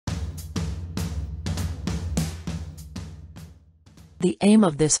The aim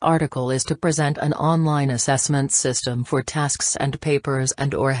of this article is to present an online assessment system for tasks and papers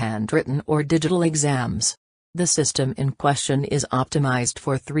and/or handwritten or digital exams. The system in question is optimized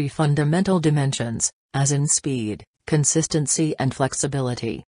for three fundamental dimensions, as in speed, consistency and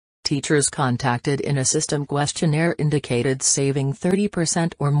flexibility. Teachers contacted in a system questionnaire indicated saving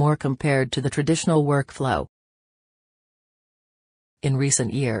 30% or more compared to the traditional workflow. In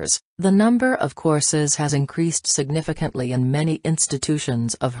recent years, the number of courses has increased significantly in many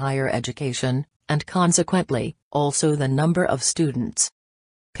institutions of higher education, and consequently, also the number of students.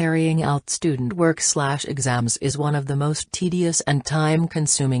 Carrying out student work/exams is one of the most tedious and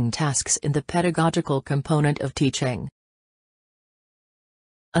time-consuming tasks in the pedagogical component of teaching.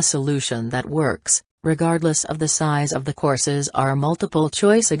 A solution that works, regardless of the size of the courses, are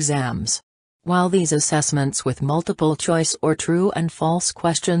multiple-choice exams. While these assessments with multiple-choice or true and false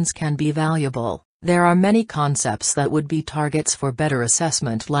questions can be valuable, there are many concepts that would be targets for better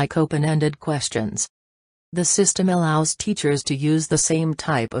assessment, like open-ended questions. The system allows teachers to use the same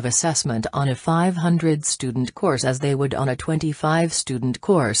type of assessment on a 500-student course as they would on a 25-student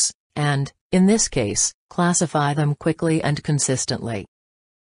course, and, in this case, classify them quickly and consistently.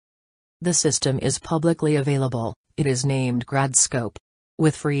 The system is publicly available. It is named GradScope,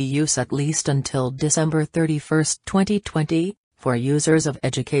 with free use at least until December 31, 2020, for users of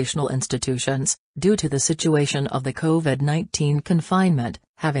educational institutions, due to the situation of the COVID-19 confinement,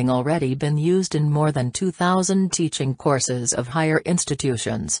 having already been used in more than 2,000 teaching courses of higher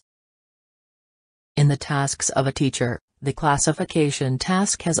institutions. In the tasks of a teacher, the classification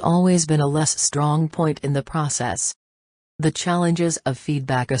task has always been a less strong point in the process. The challenges of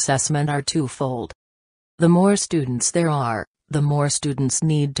feedback assessment are twofold. The more students there are, the more students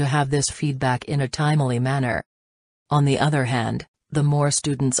need to have this feedback in a timely manner. On the other hand, the more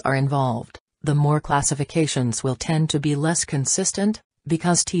students are involved, the more classifications will tend to be less consistent,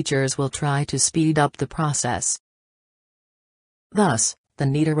 because teachers will try to speed up the process. Thus, the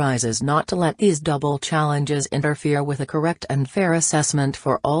need arises not to let these double challenges interfere with a correct and fair assessment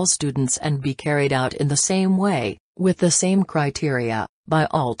for all students and be carried out in the same way, with the same criteria, by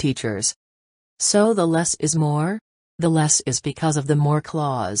all teachers. So the less is more? The less is because of the more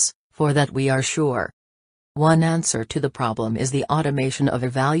clause, for that we are sure. One answer to the problem is the automation of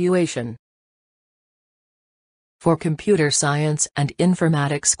evaluation. For computer science and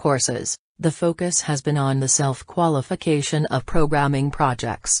informatics courses, the focus has been on the self-qualification of programming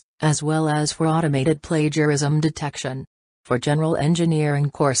projects, as well as for automated plagiarism detection. For general engineering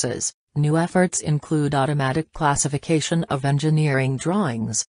courses, new efforts include automatic classification of engineering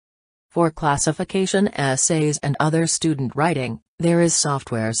drawings. For classification essays and other student writing, there is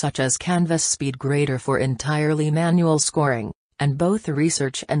software such as Canvas Speed Grader for entirely manual scoring, and both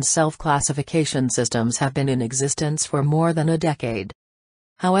research and self-classification systems have been in existence for more than a decade.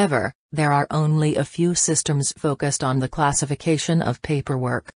 However, there are only a few systems focused on the classification of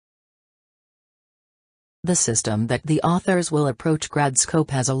paperwork. The system that the authors will approach,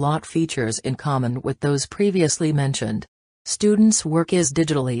 GradScope, has a lot features in common with those previously mentioned. Students' work is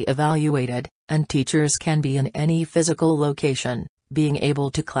digitally evaluated, and teachers can be in any physical location, being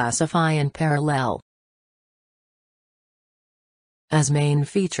able to classify in parallel. As main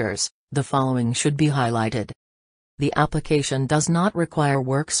features, the following should be highlighted. The application does not require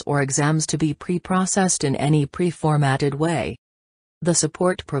works or exams to be pre-processed in any pre-formatted way. The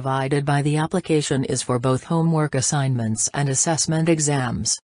support provided by the application is for both homework assignments and assessment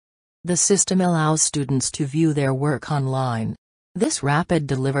exams. The system allows students to view their work online. This rapid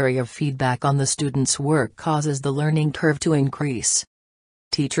delivery of feedback on the students' work causes the learning curve to increase.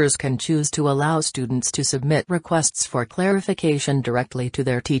 Teachers can choose to allow students to submit requests for clarification directly to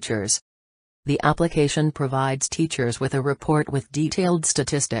their teachers. The application provides teachers with a report with detailed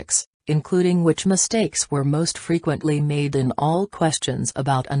statistics, including which mistakes were most frequently made in all questions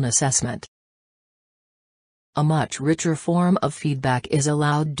about an assessment. A much richer form of feedback is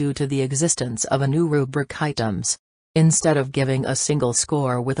allowed due to the existence of a new rubric items. Instead of giving a single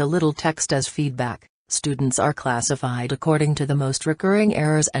score with a little text as feedback, students are classified according to the most recurring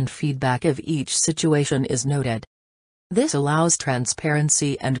errors, and feedback of each situation is noted. This allows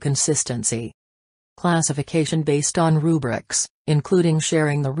transparency and consistency. Classification based on rubrics, including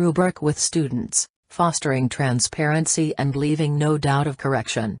sharing the rubric with students, fostering transparency and leaving no doubt of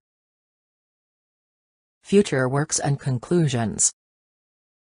correction. Future works and conclusions.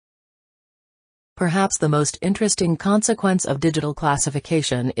 Perhaps the most interesting consequence of digital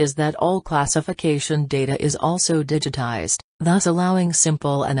classification is that all classification data is also digitized, thus allowing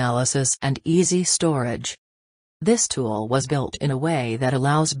simple analysis and easy storage. This tool was built in a way that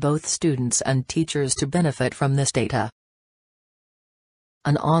allows both students and teachers to benefit from this data.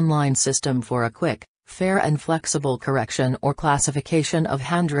 An online system for a quick, fair and flexible correction or classification of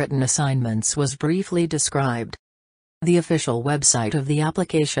handwritten assignments was briefly described. The official website of the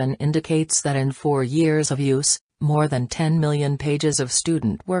application indicates that in 4 years of use, more than 10 million pages of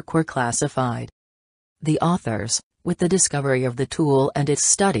student work were classified. The authors, with the discovery of the tool and its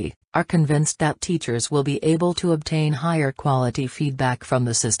study, are convinced that teachers will be able to obtain higher quality feedback from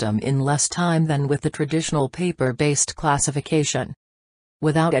the system in less time than with the traditional paper-based classification.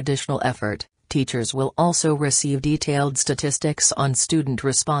 Without additional effort, teachers will also receive detailed statistics on student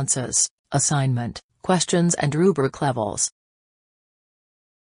responses, assignment, questions and rubric levels.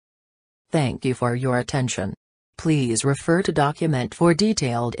 Thank you for your attention. Please refer to document for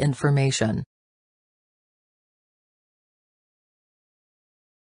detailed information.